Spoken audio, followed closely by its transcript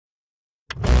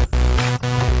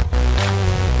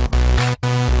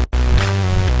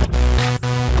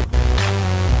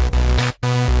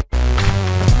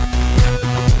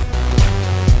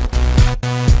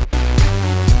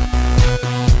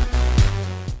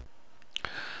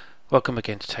Welcome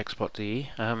again to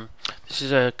TechSpot.de. This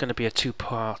is going to be a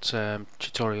two-part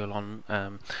tutorial on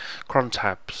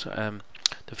crontabs.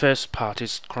 The first part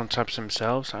is crontabs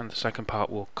themselves, and the second part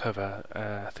will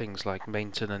cover things like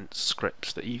maintenance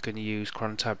scripts that you can use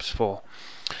crontabs for.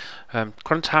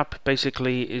 Crontab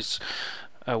basically is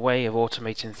a way of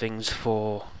automating things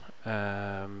for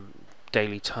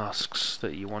daily tasks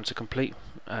that you want to complete,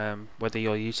 whether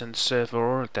you're using a server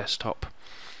or a desktop.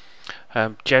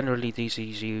 Generally these are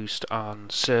used on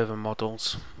server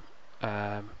models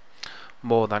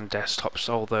more than desktops,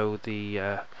 although the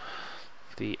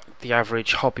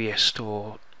average hobbyist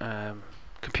or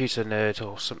computer nerd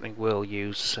or something will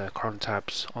use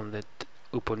crontabs on the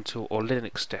Ubuntu or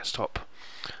Linux desktop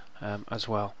as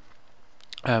well.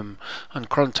 And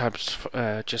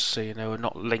crontabs, just so you know, are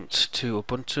not linked to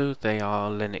Ubuntu. They are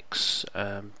Linux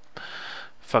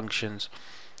functions,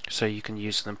 so you can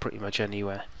use them pretty much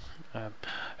anywhere.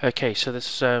 Okay, so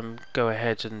let's go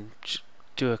ahead and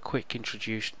do a quick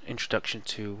introduction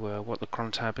to what the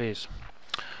crontab is.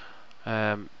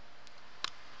 What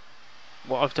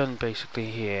I've done basically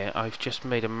here, I've just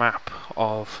made a map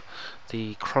of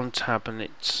the crontab and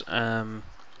its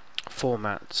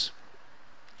formats.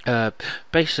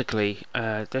 Basically,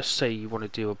 let's say you want to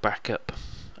do a backup,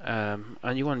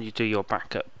 and you want to do your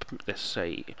backup, let's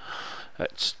say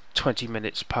at 20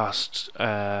 minutes past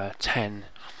 10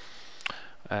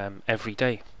 every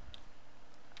day.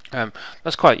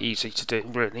 That's quite easy to do,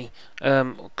 really,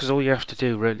 because all you have to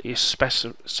do really is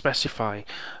specify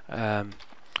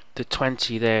the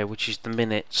 20 there, which is the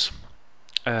minutes.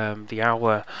 The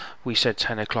hour, we said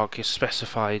 10 o'clock, is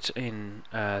specified in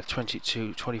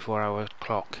 24-hour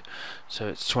clock, so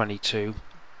it's 22.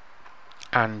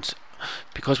 And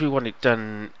because we want it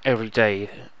done every day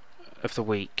of the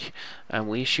week, and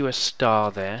we issue a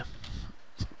star there,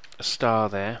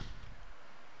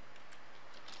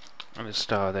 and a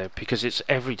star there, because it's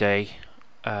every day,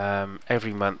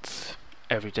 every month,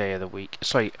 every day of the week.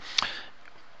 Sorry,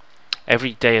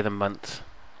 every day of the month,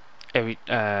 every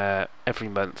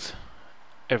month,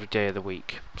 every day of the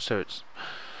week. So it's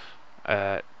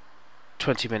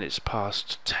 20 minutes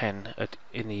past 10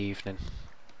 in the evening.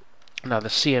 Now the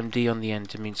CMD on the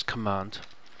end means command,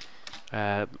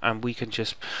 and we can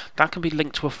just, that can be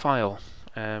linked to a file.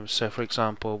 So for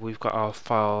example, we've got our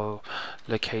file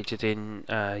located in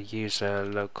user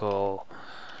local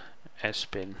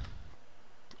sbin,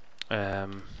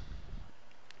 and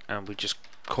we just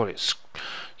call it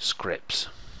scripts.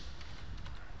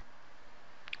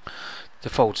 The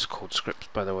folder's called scripts,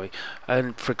 by the way.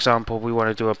 And for example, we want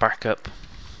to do a backup,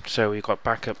 so we've got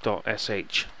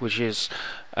backup.sh, which is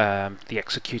the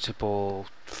executable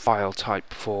file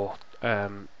type for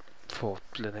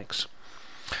Linux.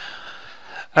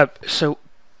 So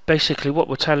basically what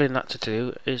we're telling that to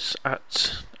do is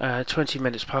at 20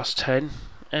 minutes past 10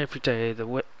 every day of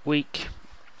the week,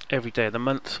 every day of the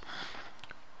month,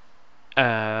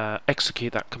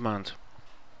 execute that command,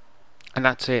 and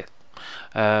that's it.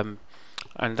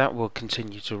 And that will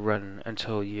continue to run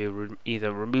until you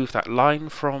either remove that line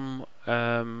from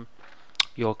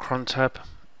your crontab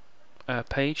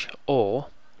page, or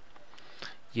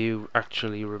you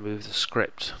actually remove the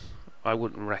script. I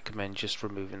wouldn't recommend just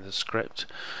removing the script,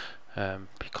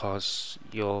 because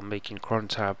you're making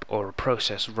crontab or a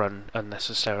process run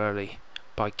unnecessarily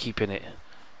by keeping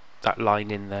that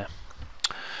line in there.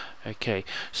 Okay,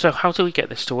 so how do we get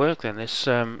this to work then? Let's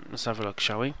have a look,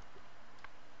 shall we?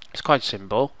 It's quite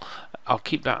simple. I'll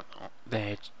keep that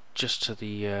there just to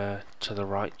the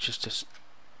right, just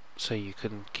so you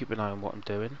can keep an eye on what I'm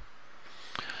doing.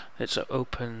 Let's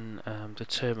open the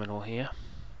terminal here.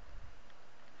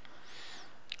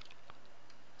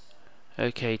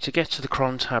 Okay, to get to the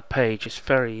crontab page, it's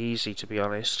very easy, to be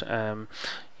honest. You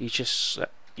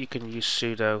can use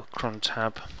sudo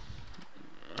crontab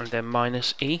and then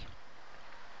 -e.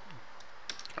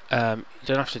 You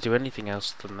don't have to do anything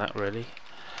else than that, really.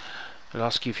 It'll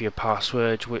ask you for your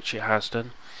password, which it has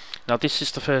done. Now this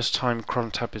is the first time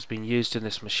crontab has been used in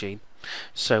this machine,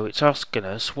 so it's asking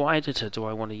us, what editor do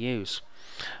I want to use?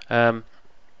 You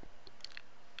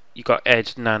got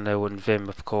Ed, Nano, and Vim,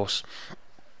 of course.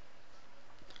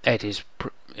 Ed is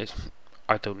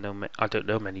I don't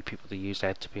know many people that use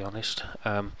Ed, to be honest.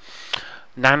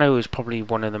 Nano is probably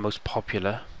one of the most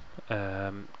popular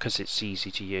because it's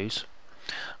easy to use,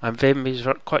 and Vim is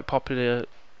quite popular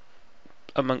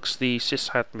amongst the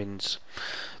sysadmins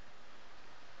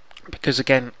because,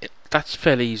 again, that's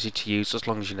fairly easy to use as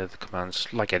long as you know the commands,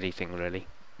 like anything really.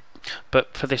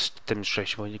 But for this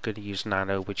demonstration, we're going to use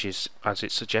Nano, which is, as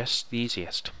it suggests, the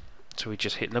easiest. So we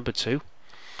just hit number 2.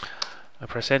 I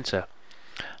press enter.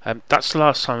 That's the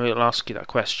last time it'll ask you that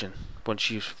question. Once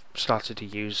you've started to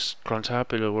use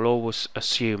Crontab, it will always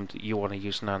assume that you want to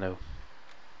use Nano.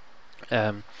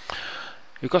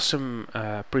 We've got some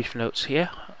brief notes here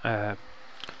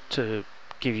to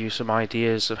give you some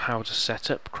ideas of how to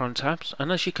set up Crontabs,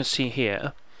 and as you can see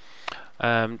here,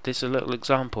 there's a little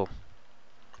example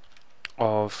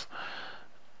of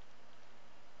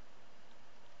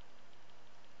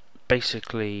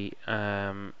basically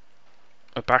a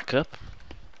backup,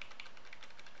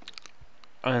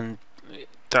 and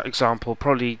that example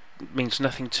probably means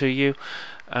nothing to you,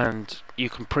 and you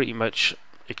can pretty much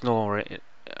ignore it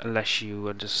unless you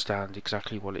understand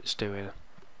exactly what it's doing.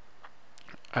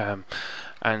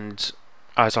 And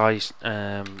as I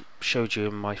showed you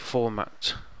in my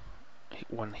format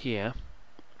one here,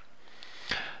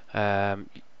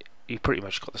 you pretty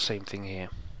much got the same thing here,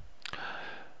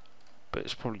 but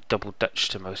it's probably double Dutch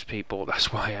to most people.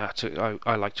 That's why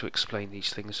I like to explain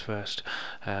these things first,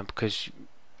 because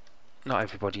not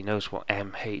everybody knows what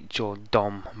MH or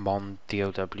DOM, MON,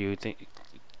 DOW.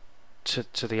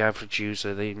 To the average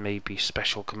user, they may be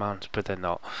special commands, but they're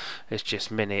not. It's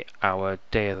just minute, hour,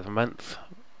 day of the month,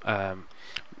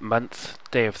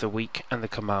 day of the week, and the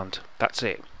command. That's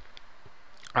it.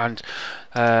 And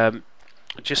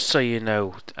just so you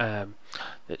know,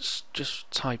 let's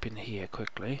just type in here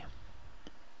quickly,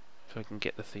 so I can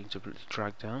get the thing to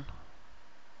drag down.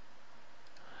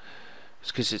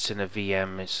 It's because it's in a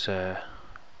VM.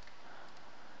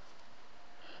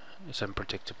 It's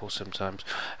unpredictable sometimes.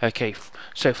 Okay,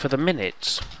 so for the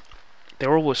minutes,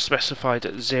 they're always specified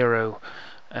at 0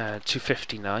 to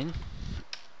 59.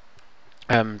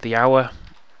 The hour,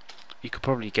 you could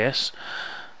probably guess,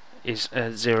 is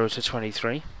 0 to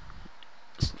 23.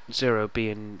 0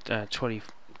 being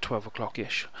 12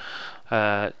 o'clock-ish.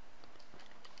 Day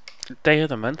of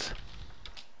the month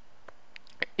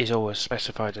is always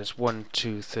specified as 1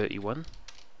 to 31.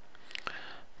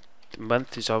 The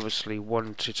month is obviously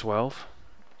 1 to 12.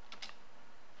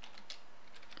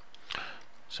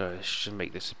 So let's just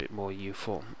make this a bit more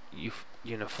uniform.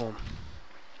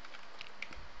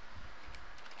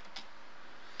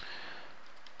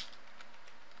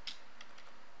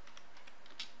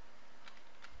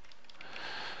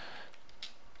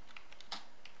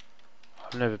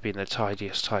 I've never been the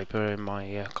tidiest typer in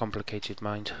my complicated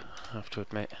mind, I have to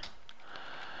admit.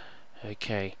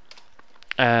 Okay.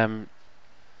 And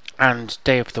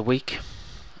day of the week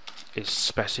is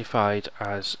specified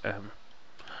as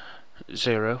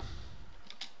 0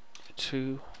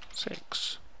 to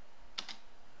 6.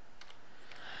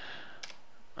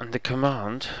 And the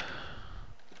command,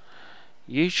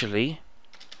 usually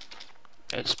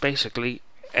it's basically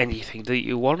anything that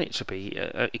you want it to be.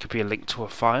 It could be a link to a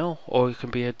file, or it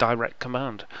can be a direct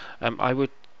command. I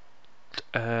would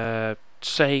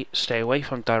say stay away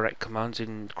from direct commands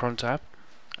in Crontab.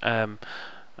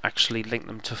 Actually link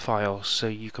them to files, so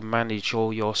you can manage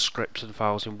all your scripts and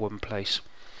files in one place,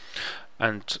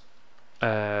 and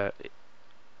it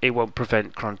won't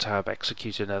prevent Crontab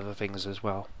executing other things as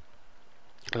well.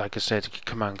 Like I said, a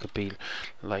command could be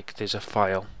like there's a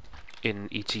file in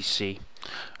etc.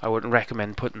 I wouldn't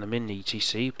recommend putting them in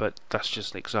etc, but that's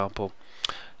just an example.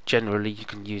 Generally you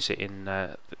can use it in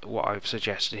what I've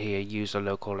suggested here. Use a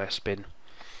local sbin,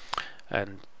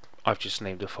 and I've just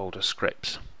named a folder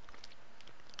scripts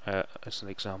as an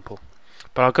example,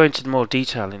 but I'll go into more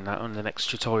detail in that on the next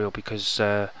tutorial, because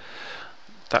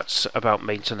that's about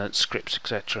maintenance scripts,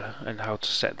 etc., and how to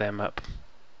set them up.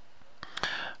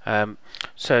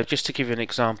 So just to give you an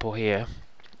example here,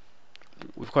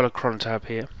 we've got a Crontab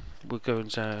here. We're going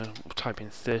to type in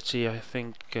 30, I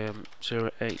think,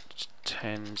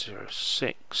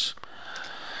 081006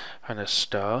 and a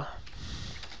star.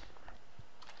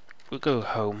 We'll go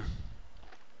home.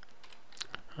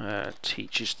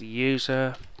 Teaches the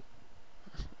user.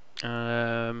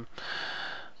 I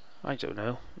don't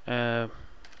know.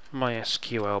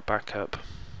 MySQL Backup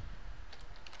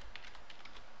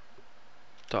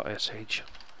 .sh,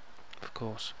 of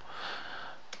course.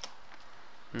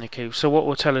 Okay, so what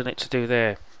we're telling it to do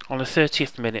there, on the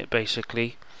 30th minute,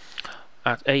 basically,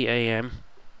 at 8 AM,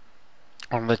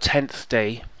 on the 10th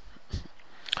day,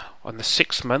 on the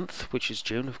 6th month, which is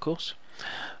June, of course,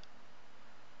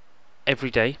 every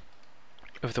day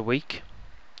of the week,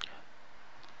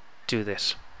 do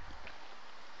this.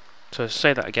 So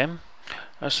say that again.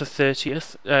 That's the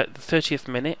 30th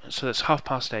minute, so that's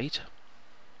 8:30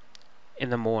 in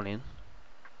the morning.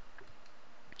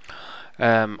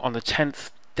 On the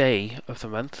 10th day of the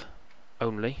month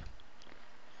only,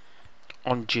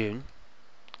 on June,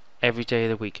 every day of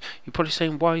the week. You're probably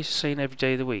saying, why is it saying every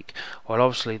day of the week? Well,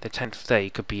 obviously the 10th day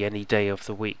could be any day of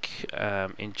the week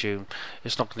in June.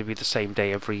 It's not going to be the same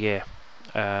day every year.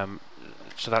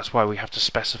 So that's why we have to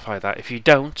specify that. If you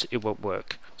don't, it won't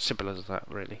work. Simple as that,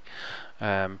 really.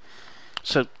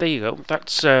 So there you go.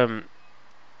 That's the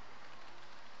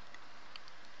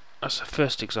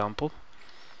first example.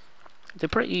 They're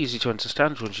pretty easy to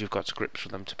understand once you've got to grips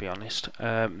with them, to be honest.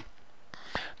 Now,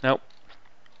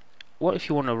 what if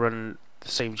you want to run the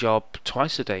same job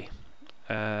twice a day?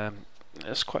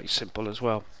 That's quite simple as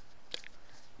well.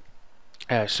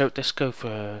 So let's go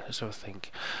for, let's have a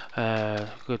think.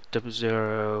 Good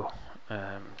 00,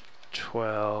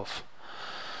 12.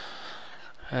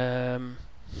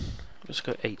 Let's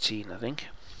go 18, I think.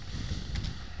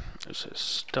 It's a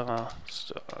star,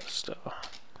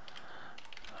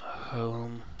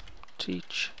 home,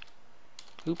 teach.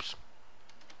 Oops.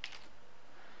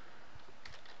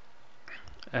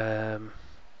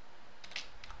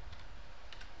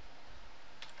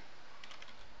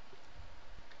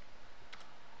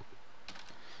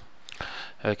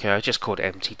 Okay, I just called it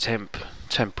empty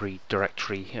temporary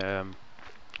directory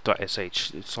 .sh.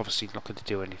 It's obviously not going to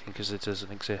do anything because it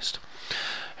doesn't exist.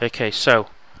 Okay, so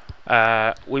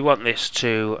we want this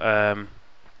to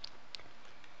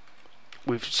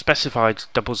we've specified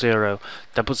 00.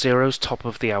 00's top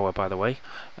of the hour, by the way.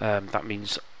 That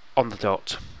means on the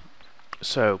dot.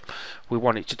 So we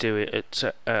want it to do it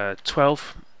at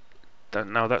 12.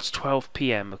 Now that's 12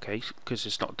 p.m. okay, because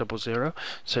it's not 00.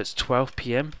 So it's 12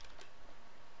 p.m.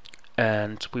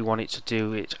 and we want it to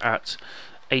do it at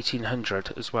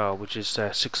 1800 as well, which is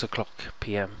 6 o'clock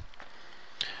p.m.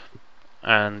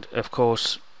 And of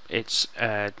course it's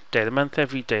day of the month,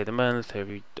 every day of the month,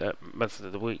 every month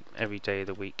of the week, every day of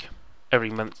the week, every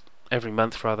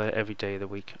month rather, every day of the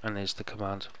week. And there's the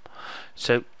command.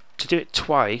 So to do it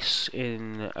twice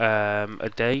in a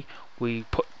day, we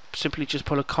simply just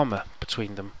put a comma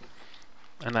between them,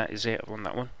 and that is it on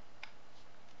that one.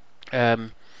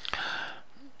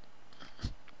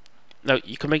 Now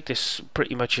you can make this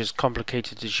pretty much as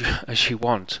complicated as you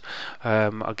want.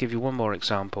 I'll give you one more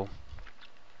example,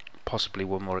 possibly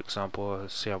one more example.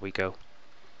 Let's see how we go.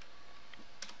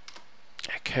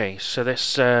 Okay, so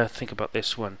let's think about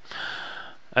this one.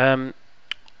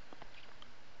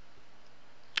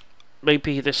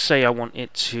 Maybe let's say I want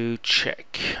it to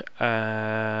check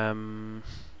the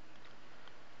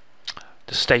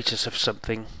status of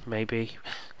something, maybe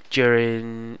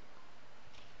during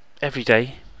every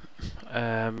day,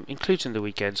 including the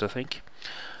weekends, I think,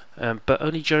 but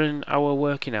only during our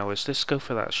working hours. Let's go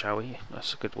for that, shall we?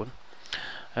 That's a good one.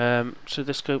 So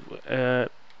let's go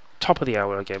top of the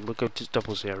hour again. We'll go to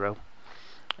 00.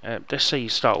 Let's say you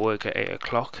start work at 8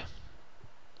 o'clock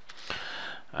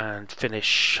and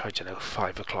finish, I don't know,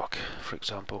 5 o'clock, for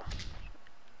example.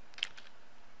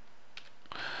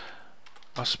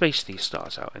 I'll space these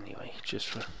stars out anyway, just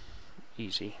for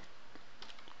easy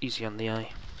on the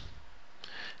eye.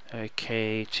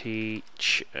 Okay,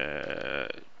 teach,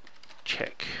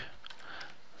 check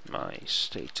my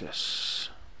status,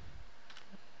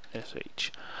 sh.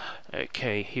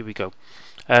 Okay, here we go.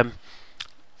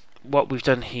 What we've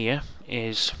done here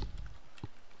is,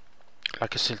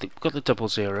 like I said, we've got the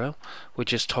 00,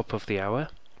 which is top of the hour.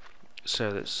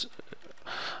 So that's,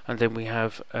 and then we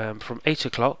have from 8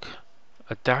 o'clock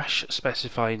a dash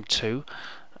specifying 2,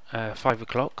 5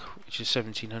 o'clock, which is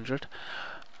 1700,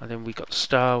 and then we got the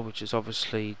star, which is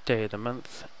obviously day of the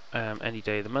month, any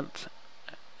day of the month,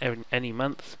 any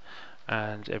month,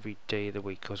 and every day of the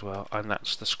week as well. And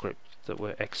that's the script that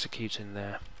we're executing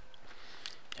there.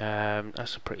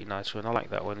 That's a pretty nice one. I like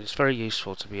that one. It's very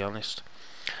useful, to be honest.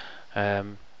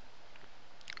 Now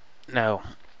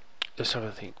let's have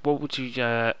a think. What would you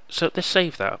so let's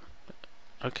save that.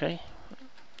 Okay,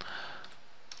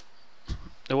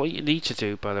 now what you need to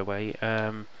do, by the way,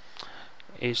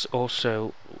 is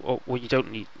also, what you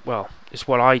don't need, well, it's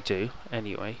what I do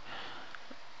anyway.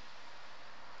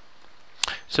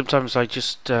 Sometimes I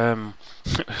just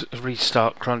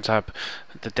restart Crontab,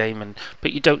 the daemon,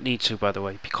 but you don't need to, by the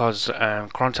way, because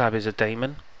Crontab is a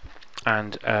daemon,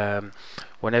 and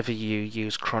whenever you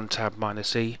use crontab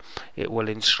 -e, it will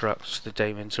instruct the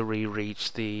daemon to reread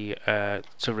the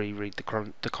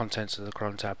contents of the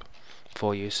crontab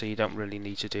for you, so you don't really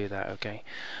need to do that. Okay,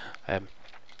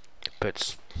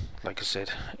 but like I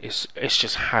said, it's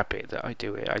just habit that I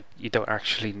do it. You don't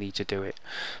actually need to do it,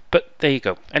 but there you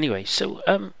go. Anyway, so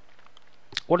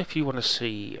what if you want to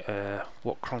see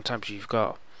what crontabs you've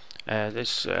got?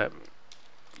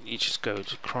 You just go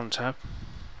to crontab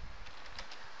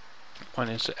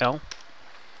 -L.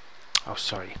 Oh,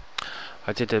 sorry.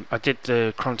 I did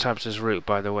the crontabs as root,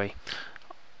 by the way.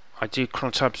 I do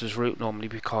crontabs as root normally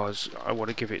because I want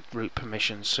to give it root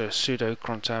permissions. So sudo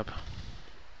crontab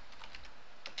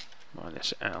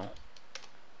 -l.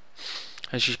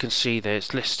 As you can see there,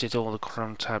 it's listed all the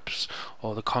crontabs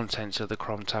or the contents of the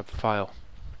crontab file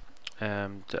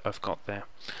that I've got there.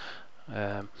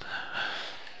 And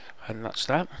that's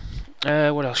that.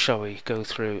 What else shall we go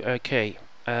through? Okay.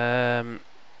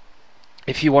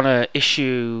 If you want to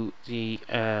issue the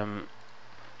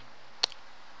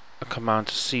a command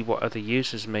to see what other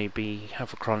users maybe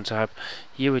have a crontab,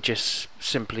 you would just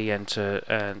simply enter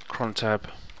crontab,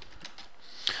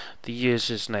 the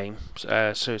user's name.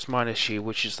 So it's -u,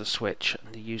 which is the switch,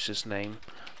 and the user's name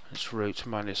is root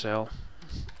 -l.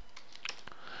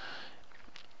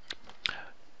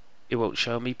 It won't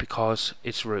show me because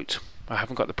it's root. I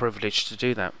haven't got the privilege to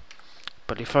do that.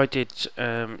 But if I did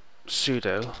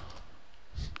sudo,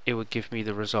 it would give me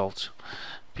the result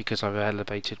because I've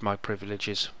elevated my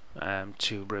privileges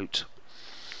to root.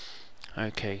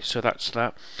 Okay, so that's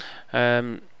that.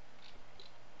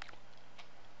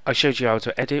 I showed you how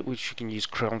to edit, which you can use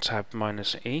crontab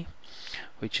 -e,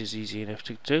 which is easy enough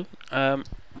to do.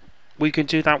 We can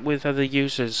do that with other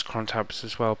users' crontabs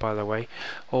as well, by the way.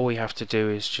 All we have to do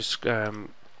is just go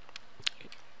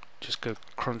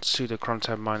sudo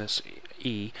crontab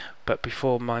 -e, but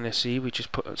before -e we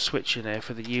just put a switch in there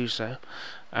for the user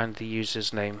and the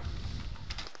user's name.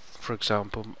 For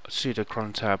example, sudo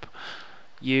crontab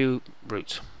u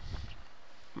root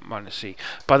 -e.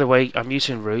 By the way, I'm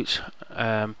using root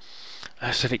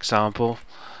as an example.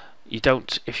 You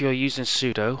don't, if you're using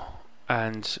sudo,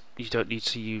 and you don't need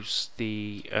to use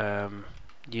the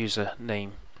user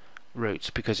name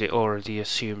root because it already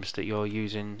assumes that you're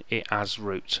using it as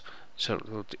root, so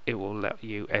it will let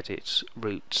you edit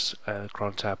root's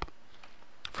crontab,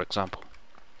 for example,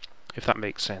 if that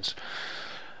makes sense.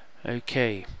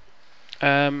 Okay.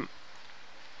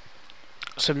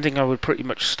 Something I would pretty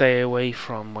much stay away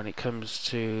from when it comes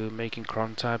to making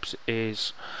crontabs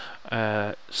is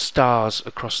stars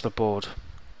across the board.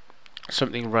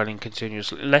 Something running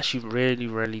continuously, unless you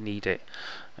really need it.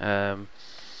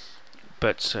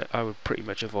 But I would pretty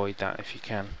much avoid that if you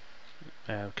can,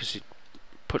 because it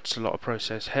puts a lot of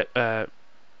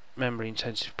memory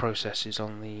intensive processes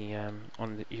on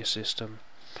your system.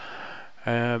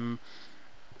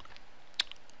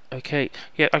 Okay,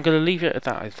 yeah, I'm going to leave it at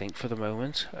that, I think, for the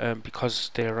moment,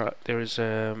 because there is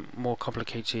a more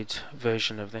complicated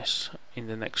version of this in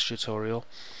the next tutorial,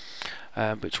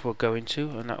 which we'll go into,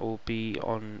 and that will be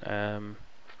on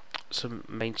some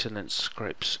maintenance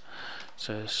scripts.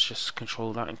 So let's just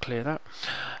control that and clear that.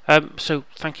 So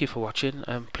thank you for watching.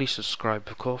 Please subscribe,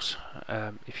 of course.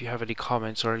 If you have any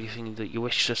comments or anything that you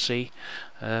wish to see,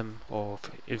 or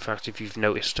in fact if you've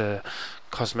noticed a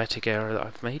cosmetic error that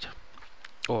I've made,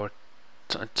 or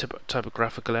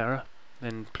typographical error,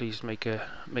 then please make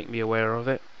me aware of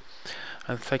it.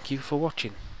 And thank you for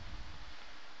watching.